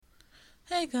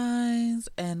Hey guys,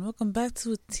 and welcome back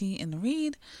to a Tea and a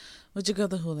Read with your girl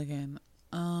the Hooligan.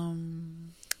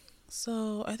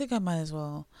 So I think I might as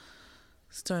well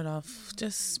start off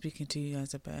just speaking to you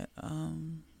guys a bit. I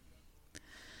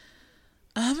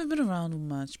haven't been around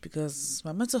much because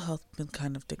my mental health been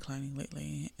kind of declining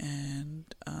lately, and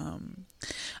I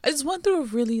just went through a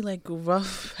really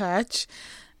rough patch,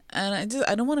 and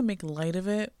I don't want to make light of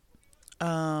it, but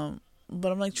I'm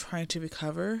trying to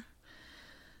recover.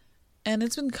 And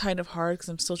it's been kind of hard because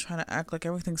I'm still trying to act like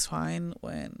everything's fine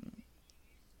when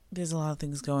there's a lot of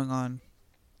things going on.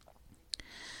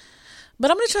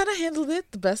 But I'm going to try to handle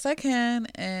it the best I can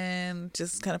and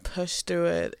just kind of push through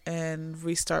it and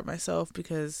restart myself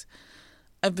because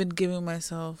I've been giving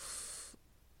myself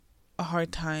a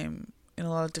hard time in a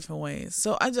lot of different ways.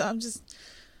 So I'm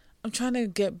trying to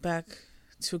get back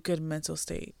to a good mental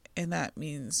state. And that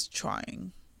means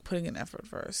putting in effort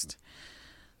first.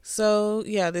 So,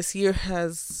 yeah, this year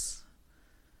has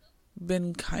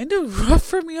been kind of rough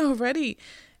for me already.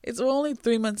 It's only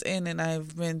 3 months in and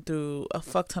I've been through a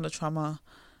fuck ton of trauma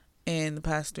in the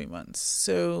past 3 months.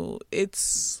 So,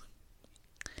 it's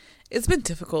been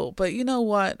difficult, but you know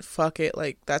what? Fuck it.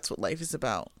 That's what life is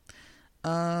about.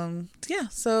 Yeah,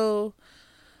 so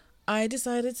I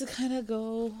decided to kind of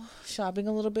go shopping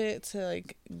a little bit to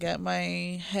get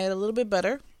my head a little bit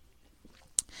better.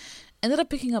 Ended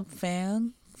up picking up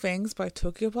Fangs by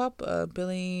Tokyopop,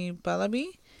 Billy Balabi.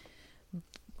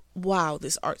 Wow,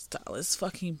 this art style is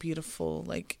fucking beautiful.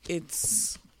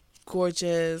 It's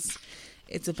gorgeous.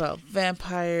 It's about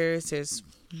vampires. There's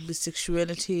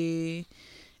bisexuality.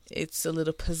 It's a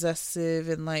little possessive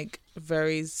and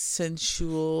very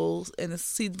sensual. And the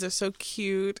scenes are so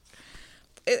cute.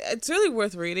 It's really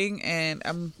worth reading, and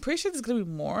I'm pretty sure there's gonna be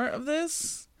more of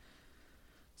this.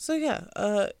 So yeah,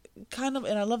 and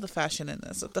I love the fashion in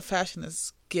this. The fashion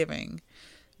is giving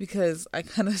because I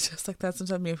kind of just like that.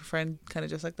 Sometimes me and my friend kind of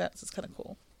just like that, so it's kind of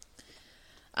cool.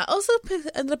 I also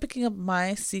ended up picking up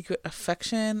My Secret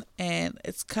Affection, and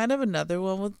it's kind of another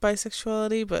one with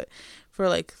bisexuality, but for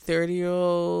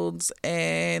 30-year-olds,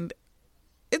 and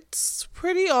it's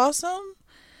pretty awesome.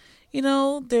 You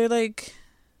know, they're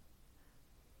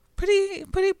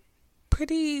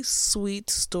pretty sweet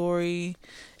story.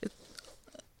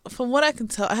 From what I can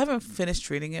tell, I haven't finished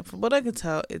reading it. From what I can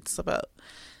tell, it's about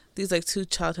these two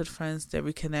childhood friends that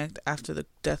reconnect after the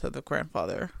death of their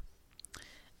grandfather.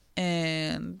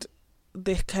 And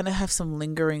they kind of have some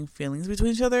lingering feelings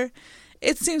between each other.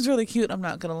 It seems really cute, I'm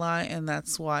not going to lie, and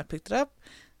that's why I picked it up.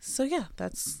 So yeah,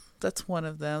 that's one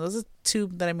of them. Those are two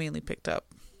that I mainly picked up.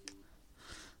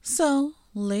 So,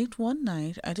 late one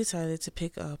night, I decided to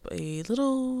pick up a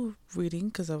little reading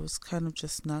because I was kind of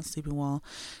just not sleeping well.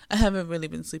 I haven't really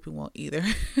been sleeping well either.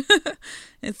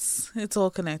 It's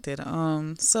all connected.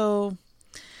 So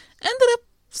ended up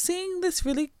seeing this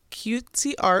really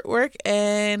cutesy artwork,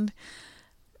 and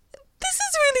this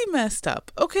is really messed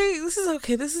up. Okay, this is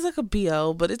like a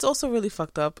BL, but it's also really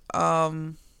fucked up.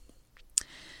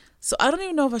 So I don't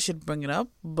even know if I should bring it up,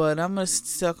 but I'm going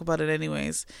to talk about it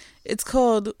anyways. It's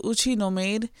called Uchi no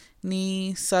Maid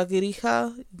ni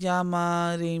Sagiriha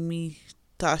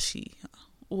Yamaremitashi.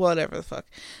 Whatever the fuck.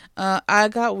 I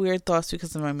got weird thoughts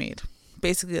because of my maid.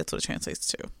 Basically, that's what it translates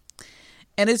to.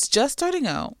 And it's just starting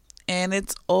out, and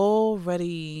it's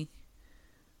already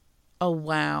a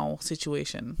wow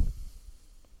situation.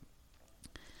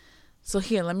 So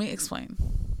here, let me explain.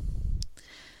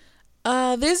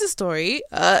 There's a story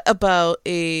about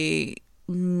a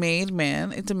maid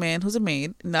man. It's a man who's a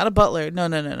maid, not a butler. No.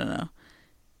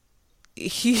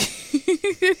 He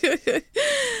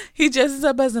he dresses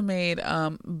up as a maid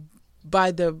by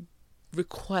the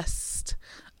request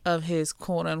of his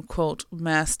quote unquote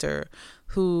master,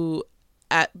 who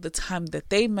at the time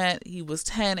that they met, he was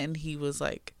 10 and he was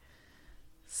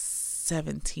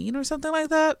 17 or something like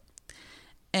that.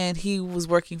 And he was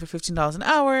working for $15 an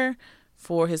hour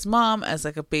for his mom as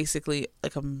basically a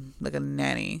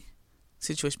nanny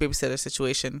situation, babysitter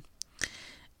situation.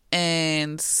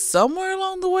 And somewhere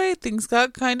along the way, things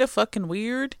got kind of fucking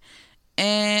weird,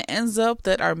 and ends up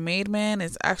that our maid man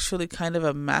is actually kind of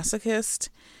a masochist,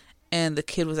 and the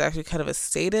kid was actually kind of a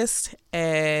sadist,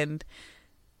 and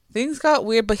things got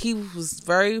weird, but he was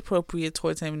very appropriate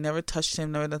towards him, never touched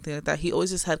him, never nothing like that. He always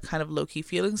just had kind of low-key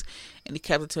feelings, and he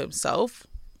kept it to himself.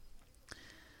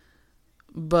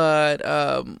 But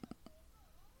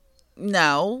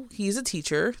now he's a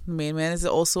teacher. The main man is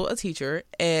also a teacher,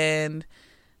 and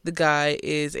the guy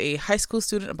is a high school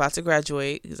student about to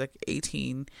graduate. He's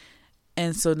 18,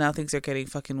 and so now things are getting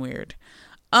fucking weird.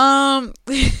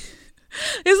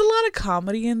 There's a lot of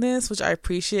comedy in this, which I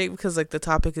appreciate because the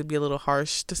topic could be a little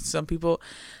harsh to some people.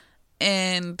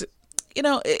 And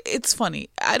it's funny.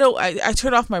 I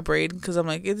turn off my brain because I'm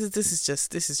like, this is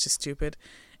just stupid,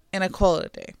 and I call it a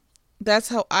day. That's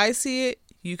how I see it.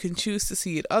 You can choose to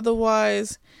see it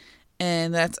otherwise,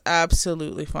 and that's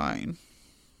absolutely fine.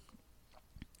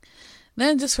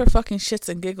 Then, just for fucking shits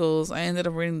and giggles, I ended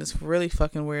up reading this really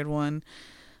fucking weird one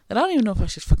that I don't even know if I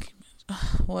should fucking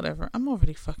whatever. I'm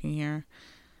already fucking here.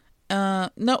 No,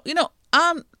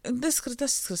 that's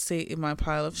just gonna stay in my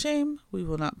pile of shame. We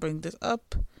will not bring this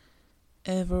up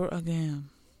ever again.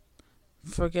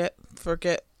 Forget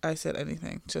I said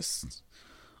anything. Just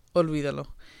olvídalo.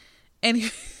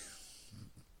 Anyway,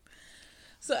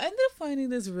 so I ended up finding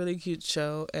this really cute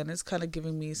show, and it's kind of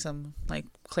giving me some like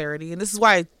clarity, and this is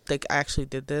why I actually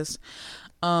did this.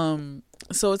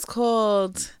 So it's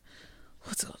called,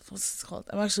 what's it called?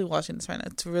 I'm actually watching this right now.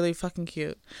 It's really fucking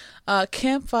cute.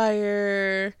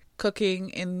 Campfire cooking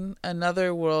in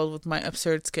another world with my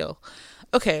absurd skill.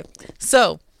 Okay,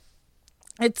 so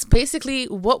it's basically,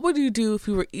 what would you do if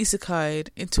you were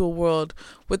isekai'd into a world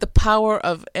with the power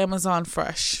of Amazon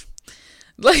Fresh?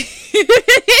 Like,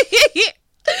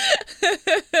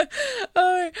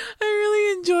 I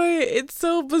really enjoy it. It's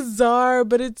so bizarre,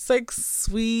 but it's like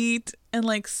sweet and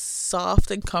like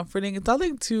soft and comforting. It's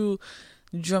nothing too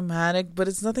dramatic, but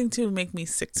it's nothing to make me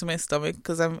sick to my stomach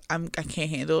because I can't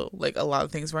handle like a lot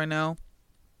of things right now.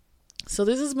 So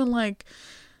this has been like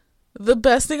the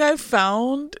best thing I've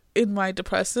found in my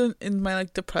depressive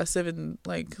and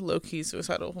like low-key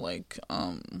suicidal like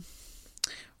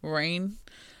reign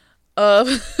of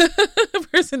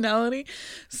personality.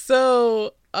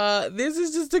 So this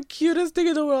is just the cutest thing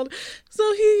in the world.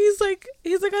 So he's like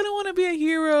I don't want to be a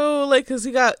hero, like, because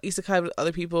he got isekai with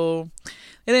other people.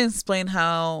 They didn't explain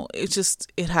how,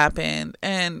 it happened,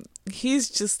 and he's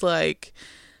just like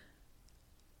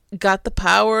got the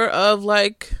power of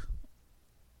like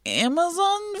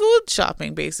Amazon food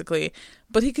shopping basically,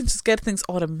 but he can just get things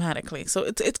automatically. So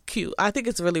it's cute. I think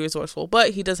it's really resourceful,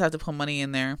 but he does have to put money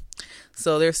in there,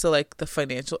 so there's still like the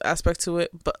financial aspect to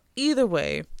it. But either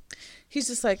way, he's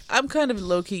just like, I'm kind of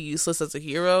low-key useless as a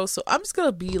hero, so I'm just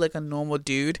gonna be like a normal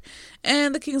dude.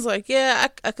 And the king's like, yeah,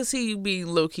 I could see you being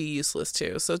low-key useless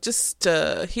too, so just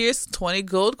here's 20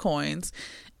 gold coins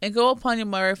and go upon your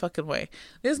merry fucking way.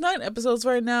 There's 9 episodes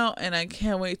right now, and I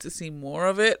can't wait to see more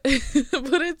of it.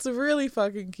 But it's really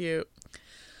fucking cute.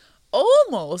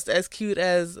 Almost as cute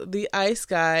as the ice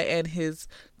guy and his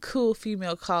cool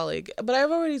female colleague. But I've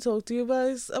already told you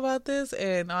guys about this,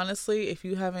 and honestly, if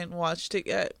you haven't watched it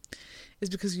yet,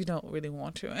 it's because you don't really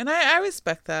want to. And I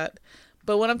respect that.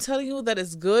 But when I'm telling you that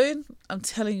it's good, I'm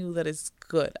telling you that it's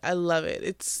good. I love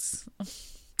it.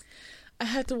 I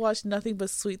had to watch nothing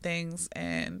but sweet things,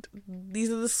 and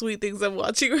these are the sweet things I'm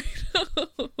watching right now.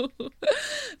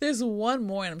 There's one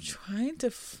more, and I'm trying to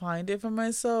find it for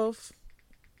myself.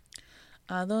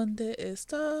 ¿A dónde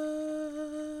estás?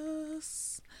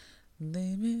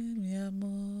 Dime mi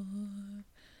amor.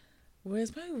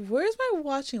 Where's my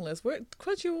watching list?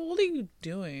 Crunchyroll, what are you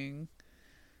doing?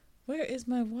 Where is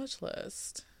my watch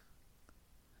list?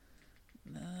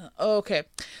 Okay.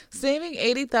 Saving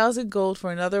 80,000 gold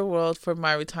for another world for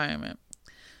my retirement.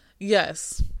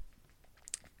 Yes.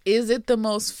 Is it the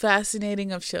most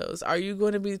fascinating of shows? Are you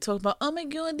going to be talking about, oh my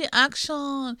god, the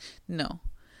action? No.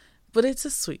 But it's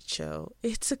a sweet show.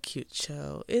 It's a cute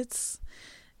show.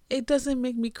 It doesn't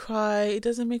make me cry. It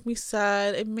doesn't make me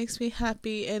sad. It makes me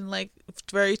happy and like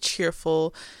very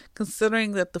cheerful,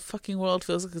 considering that the fucking world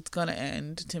feels like it's gonna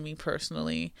end, to me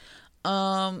personally.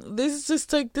 This is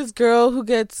just like this girl who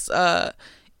gets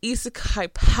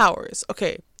isekai powers.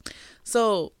 Okay,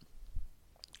 so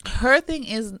her thing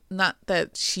is not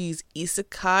that she's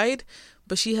isekai'd,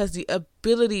 but she has the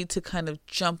ability to kind of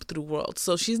jump through worlds.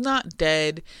 So she's not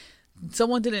dead.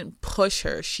 Someone didn't push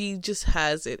her. She just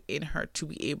has it in her to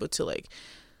be able to like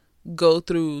go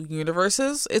through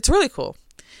universes. It's really cool.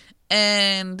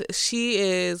 And she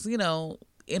is, in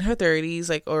her 30s,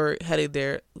 like, or headed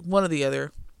there, one or the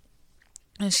other.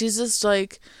 And she's just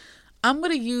like, I'm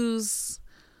going to use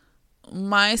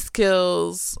my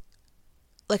skills,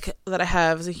 like, that I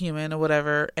have as a human or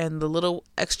whatever, and the little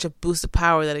extra boost of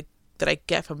power that I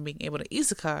get from being able to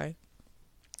isekai,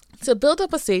 to build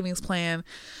up a savings plan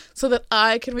so that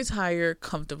I can retire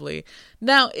comfortably.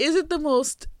 Now, is it the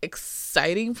most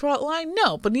exciting plot line?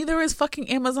 No, but neither is fucking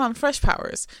Amazon Fresh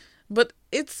powers. But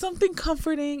it's something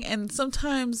comforting, and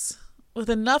sometimes with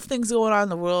enough things going on in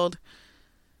the world,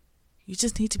 you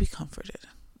just need to be comforted.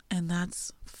 And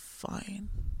that's fine.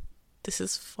 This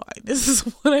is fine. This is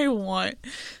what I want.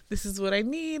 This is what I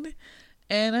need.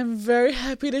 And I'm very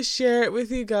happy to share it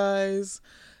with you guys.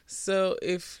 So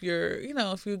if you're,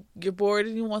 if you're bored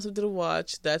and you want something to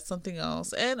watch, that's something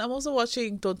else. And I'm also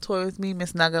watching Don't Toy With Me,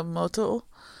 Miss Nagamoto,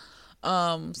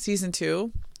 season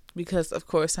 2, because of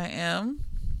course I am.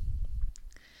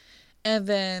 And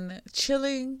then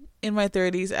chilling in my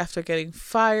 30s after getting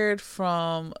fired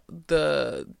from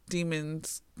the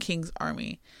Demons King's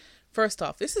Army. First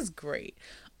off, this is great.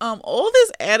 All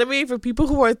this anime for people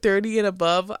who are 30 and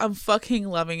above, I'm fucking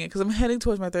loving it because I'm heading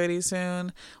towards my 30s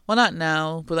soon. Well, not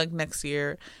now, but like next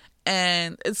year.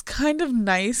 And it's kind of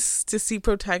nice to see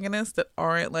protagonists that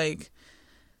aren't like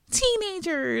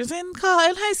teenagers in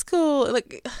college, in high school.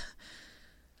 Like,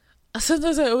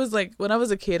 sometimes I always like, when I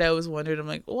was a kid, I always wondered, I'm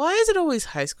like, why is it always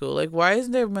high school? Like, why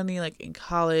isn't there money like in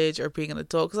college or being an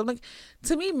adult? Because I'm like,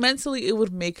 to me, mentally, it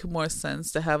would make more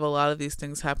sense to have a lot of these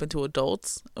things happen to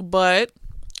adults. But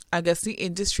I guess the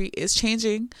industry is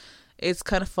changing. It's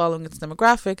kind of following its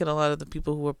demographic, and a lot of the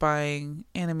people who are buying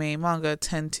anime and manga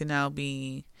tend to now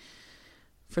be,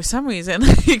 for some reason,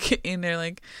 like in their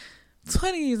like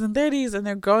 20s and 30s, and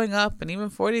they're growing up, and even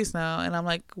 40s now. And I'm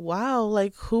like, wow,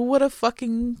 like who would have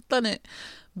fucking done it?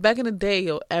 Back in the day,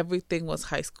 yo, everything was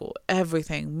high school.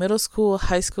 Everything. Middle school,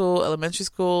 high school, elementary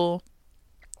school.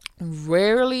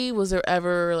 Rarely was there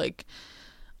ever like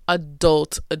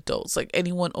adults, like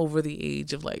anyone over the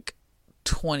age of like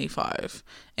 25.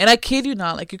 And I kid you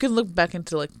not, like you can look back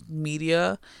into like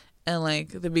media and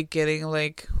like the beginning,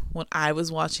 like when I was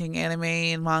watching anime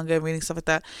and manga and reading stuff like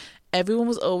that, everyone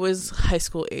was always high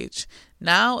school age.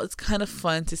 Now it's kind of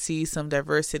fun to see some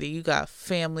diversity. You got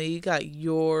family,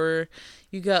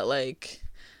 you got like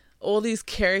all these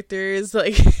characters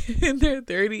like in their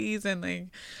 30s and like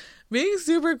being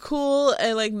super cool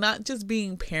and like not just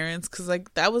being parents, because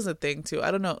like that was a thing too.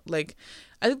 I don't know, like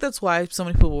I think that's why so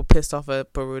many people were pissed off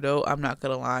at Boruto. I'm not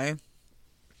gonna lie.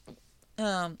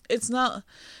 It's not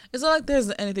like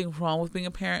there's anything wrong with being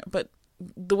a parent, but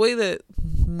the way that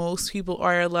most people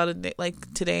are a lot of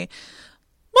like today,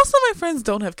 most of my friends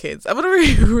don't have kids. I'm gonna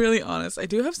be really honest. I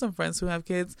do have some friends who have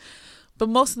kids, but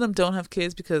most of them don't have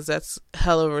kids because that's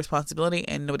hell of a responsibility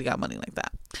and nobody got money like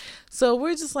that. So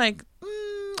we're just like,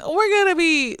 we're gonna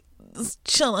be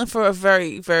chilling for a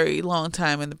very, very long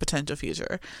time in the potential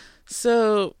future.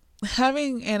 So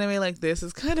having anime like this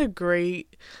is kind of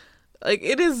great. Like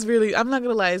it is really, I'm not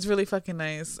gonna lie, it's really fucking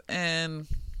nice. And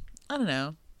I don't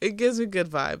know, it gives me good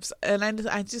vibes. And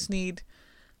I just need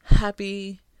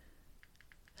happy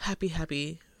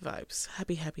vibes.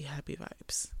 Happy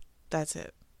vibes. That's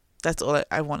it. That's all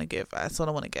I want to give. That's all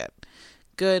I want to get.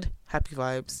 Good, happy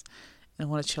vibes. And I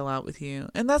want to chill out with you.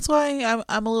 And that's why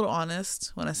I'm a little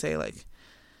honest when I say, like,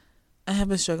 I have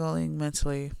been struggling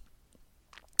mentally.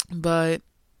 But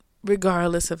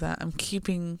regardless of that, I'm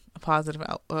keeping a positive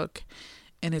outlook.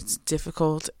 And it's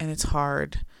difficult and it's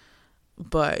hard.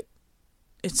 But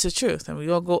it's the truth. And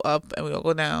we all go up and we all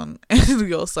go down. And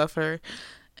we all suffer.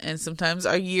 And sometimes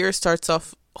our year starts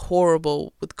off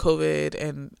horrible with COVID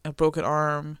and a broken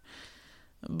arm.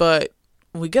 But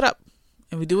we get up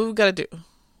and we do what we gotta do.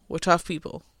 We're tough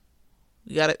people.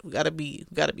 We gotta be.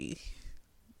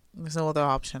 There's no other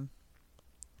option.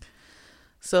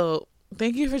 So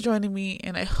thank you for joining me,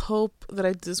 and I hope that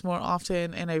I do this more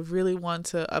often, and I really want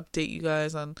to update you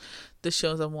guys on the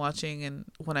shows I'm watching and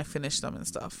when I finish them and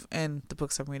stuff, and the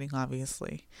books I'm reading,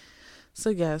 obviously. So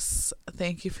yes,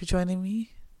 thank you for joining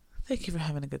me. Thank you for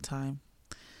having a good time.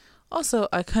 Also,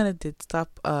 I kind of did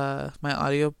stop my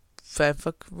audio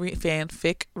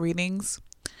fanfic readings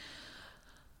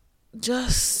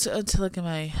just until I get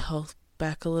my health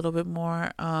back a little bit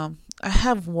more. I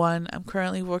have one I'm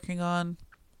currently working on,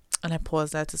 and I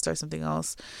paused that to start something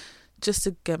else just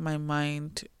to get my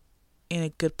mind in a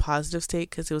good positive state,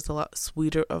 because it was a lot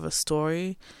sweeter of a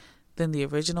story than the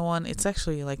original one. It's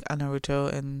actually like a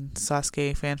Naruto and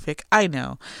Sasuke fanfic. I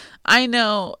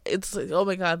know it's like, oh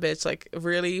my god, bitch, like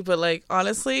really? But like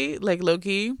honestly, like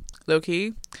low-key,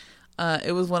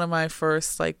 it was one of my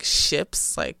first like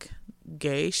ships, like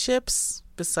gay ships,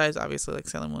 besides obviously like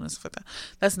Sailor Moon and stuff like that.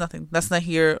 That's not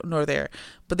here nor there,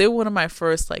 but they were one of my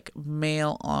first like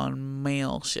male on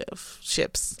male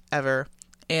ships ever.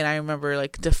 And I remember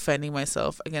like defending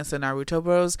myself against the Naruto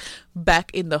bros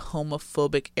back in the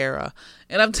homophobic era.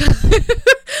 And I'm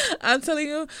telling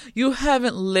you, you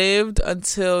haven't lived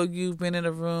until you've been in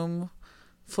a room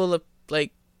full of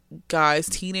like guys,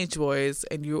 teenage boys,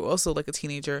 and you're also like a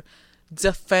teenager,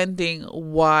 defending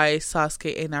why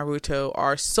Sasuke and Naruto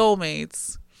are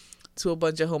soulmates to a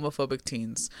bunch of homophobic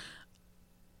teens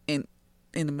in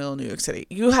the middle of New York City.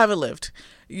 You haven't lived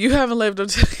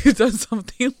until you've done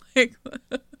something like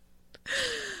that.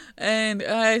 And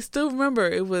I still remember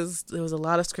there was a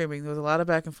lot of screaming, there was a lot of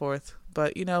back and forth,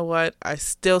 But you know what? I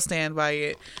still stand by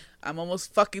it. I'm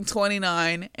almost fucking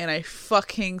 29 and I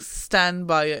fucking stand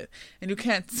by it. And you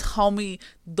can't tell me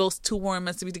those two weren't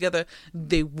meant to be together.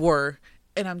 They were.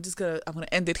 And I'm gonna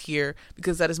end it here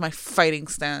because that is my fighting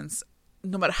stance.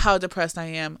 No matter how depressed I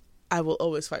am, I will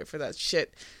always fight for that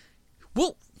shit.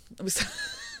 Woo!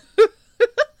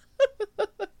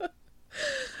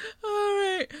 All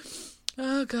right.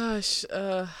 Oh gosh.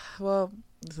 Well,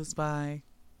 this is bye.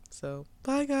 So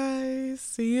bye guys.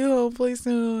 See you hopefully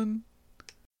soon.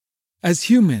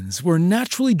 As humans, we're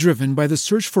naturally driven by the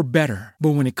search for better.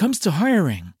 But when it comes to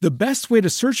hiring, the best way to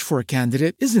search for a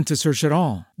candidate isn't to search at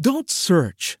all. Don't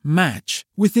search, match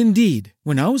with Indeed.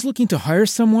 When I was looking to hire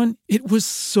someone, it was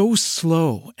so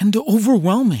slow and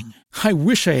overwhelming. I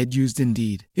wish I had used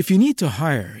Indeed. If you need to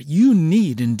hire, you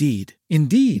need Indeed.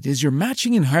 Indeed is your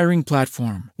matching and hiring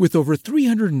platform with over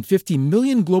 350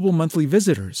 million global monthly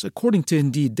visitors, according to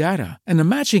Indeed data, and a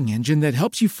matching engine that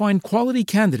helps you find quality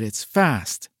candidates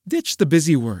fast. Ditch the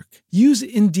busy work. Use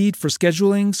Indeed for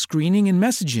scheduling, screening, and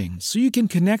messaging so you can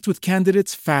connect with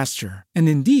candidates faster. And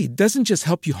Indeed doesn't just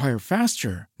help you hire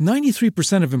faster.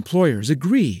 93% of employers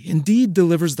agree Indeed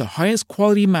delivers the highest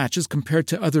quality matches compared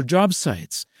to other job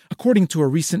sites, according to a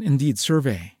recent Indeed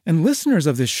survey. And listeners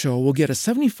of this show will get a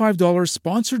 $75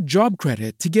 sponsored job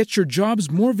credit to get your jobs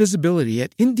more visibility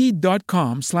at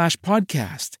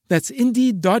Indeed.com/podcast. That's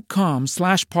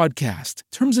Indeed.com/podcast.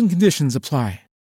 Terms and conditions apply.